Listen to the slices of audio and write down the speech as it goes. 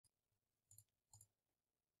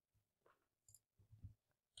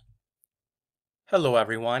Hello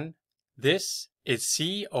everyone, this is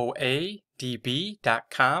coadb.com,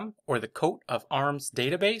 or the Coat of Arms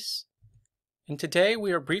database, and today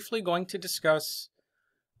we are briefly going to discuss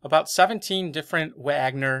about 17 different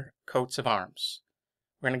Wagner coats of arms.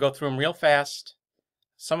 We're going to go through them real fast.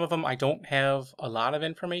 Some of them I don't have a lot of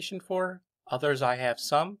information for, others I have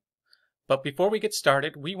some, but before we get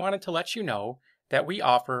started we wanted to let you know that we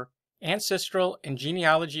offer ancestral and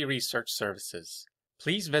genealogy research services.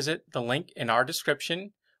 Please visit the link in our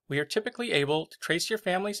description. We are typically able to trace your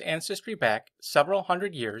family's ancestry back several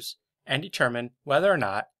hundred years and determine whether or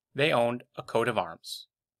not they owned a coat of arms.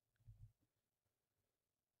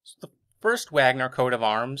 So the first Wagner coat of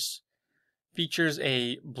arms features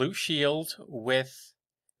a blue shield with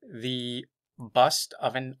the bust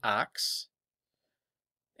of an ox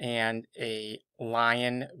and a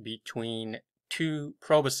lion between two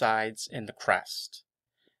proboscides in the crest.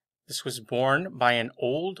 This was borne by an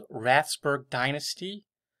Old Rathsburg dynasty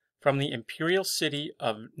from the imperial city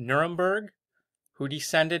of Nuremberg, who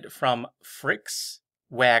descended from Fricz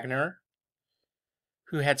Wagner,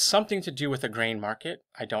 who had something to do with the grain market,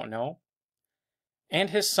 I don't know,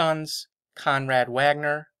 and his sons Conrad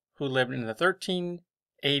Wagner, who lived in the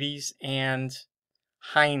 1380s, and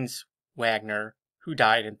Heinz Wagner, who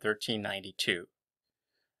died in 1392.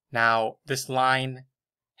 Now, this line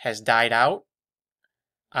has died out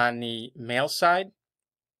on the male side,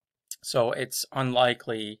 so it's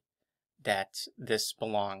unlikely that this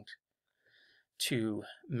belonged to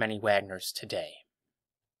many Wagners today.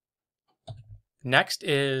 Next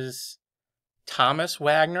is Thomas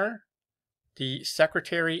Wagner, the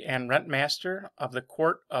secretary and rentmaster of the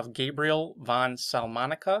court of Gabriel von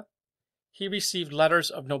Salamanca. He received letters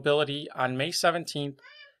of nobility on May 17,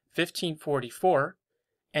 1544,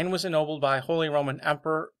 and was ennobled by Holy Roman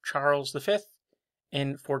Emperor Charles V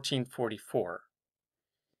in 1444.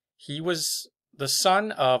 He was the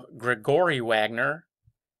son of Gregori Wagner,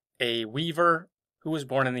 a weaver who was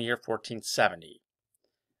born in the year 1470.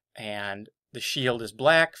 And the shield is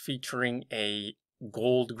black, featuring a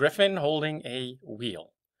gold griffin holding a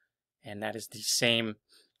wheel. And that is the same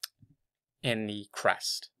in the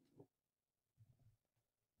crest.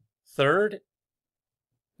 Third,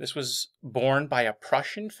 this was borne by a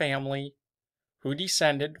Prussian family who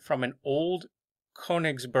descended from an old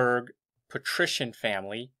Konigsberg patrician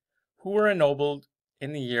family who were ennobled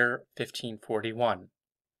in the year 1541.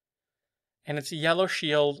 And it's a yellow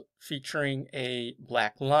shield featuring a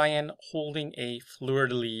black lion holding a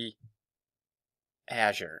fleur-de-lis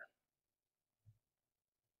azure.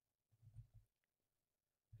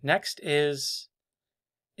 Next is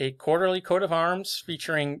a quarterly coat of arms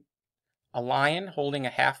featuring a lion holding a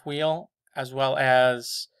half wheel, as well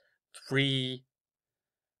as 3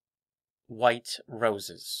 white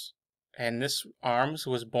roses. And this arms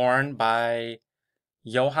was borne by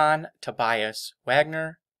Johann Tobias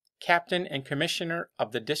Wagner, captain and commissioner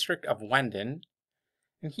of the district of Wenden,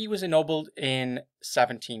 and he was ennobled in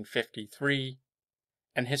 1753,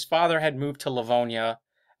 and his father had moved to Livonia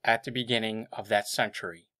at the beginning of that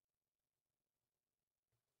century.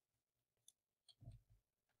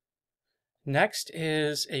 Next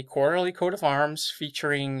is a quarterly coat of arms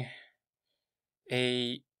featuring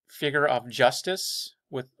a figure of justice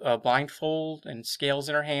with a blindfold and scales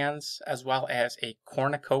in her hands, as well as a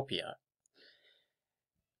cornucopia.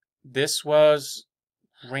 This was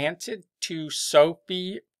granted to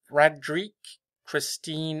Sophie Friedrich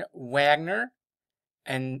Christine Wagner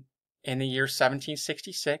in the year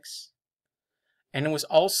 1766, and it was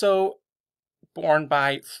also borne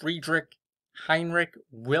by Friedrich Heinrich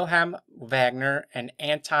Wilhelm Wagner and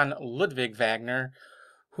Anton Ludwig Wagner,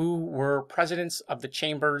 who were presidents of the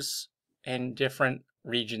chambers in different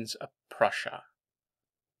regions of Prussia.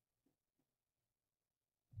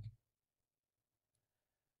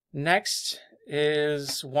 Next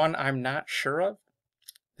is one I'm not sure of.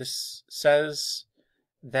 This says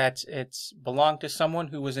that it belonged to someone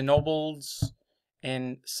who was ennobled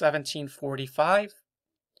in 1745.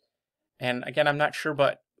 And again, I'm not sure,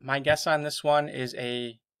 but my guess on this one is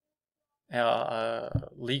a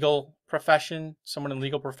legal profession, someone in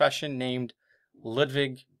legal profession named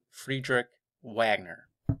Ludwig Friedrich Wagner.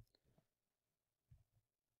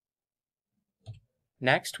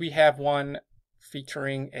 Next, we have one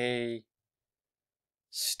featuring a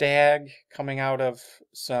stag coming out of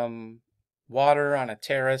some water on a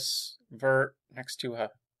terrace vert next to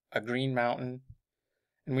a green mountain.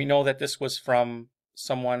 And we know that this was from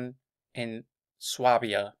someone in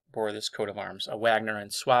Swabia bore this coat of arms, a Wagner in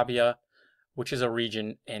Swabia, which is a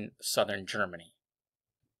region in southern Germany.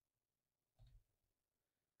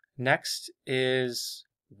 Next is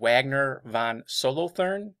Wagner von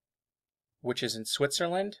Solothurn, which is in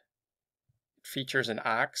Switzerland. It features an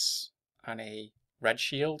ox on a red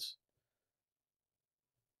shield.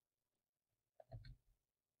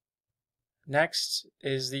 Next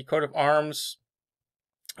is the coat of arms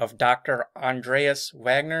of Dr. Andreas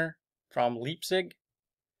Wagner from Leipzig.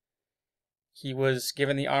 He was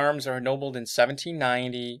given the arms or ennobled in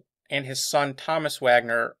 1790, and his son Thomas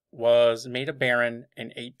Wagner was made a baron in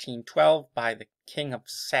 1812 by the King of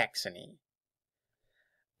Saxony.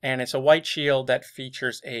 And it's a white shield that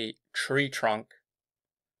features a tree trunk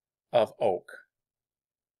of oak.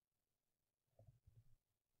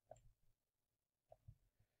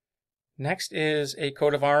 Next is a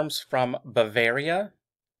coat of arms from Bavaria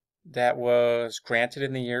that was granted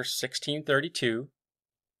in the year 1632.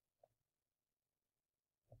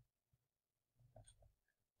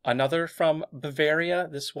 Another from Bavaria,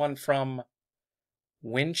 this one from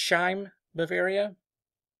Windsheim, Bavaria.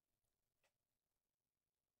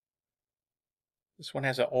 This one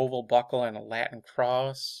has an oval buckle and a Latin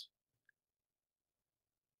cross.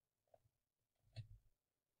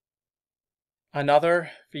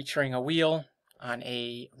 Another featuring a wheel on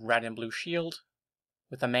a red and blue shield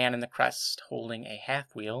with a man in the crest holding a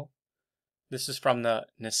half wheel. This is from the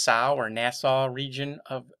Nassau region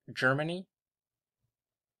of Germany.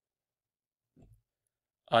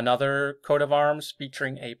 Another coat of arms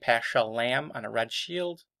featuring a paschal lamb on a red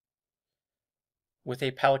shield with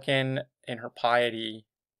a pelican in her piety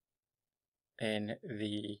in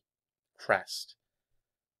the crest.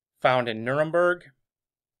 Found in Nuremberg.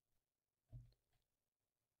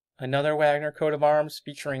 Another Wagner coat of arms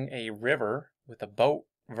featuring a river with a boat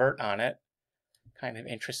vert on it. Kind of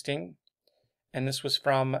interesting. And this was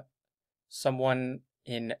from someone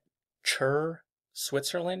in Chur,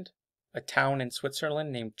 Switzerland. A town in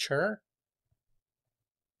Switzerland named Chur.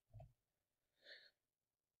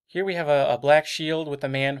 Here we have a black shield with a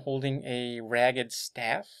man holding a ragged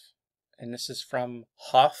staff. And this is from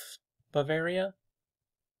Hof, Bavaria.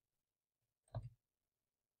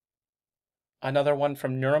 Another one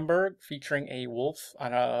from Nuremberg featuring a wolf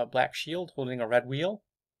on a black shield holding a red wheel.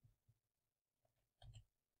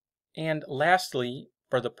 And lastly,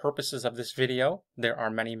 for the purposes of this video, there are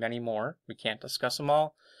many, many more. We can't discuss them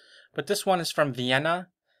all. But this one is from Vienna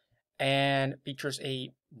and features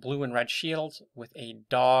a blue and red shield with a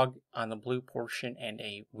dog on the blue portion and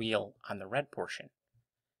a wheel on the red portion.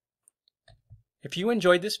 If you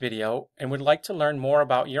enjoyed this video and would like to learn more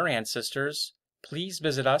about your ancestors, please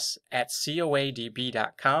visit us at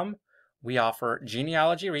coadb.com. We offer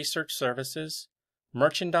genealogy research services,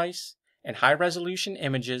 merchandise, and high-resolution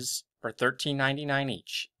images for $13.99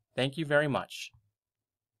 each. Thank you very much.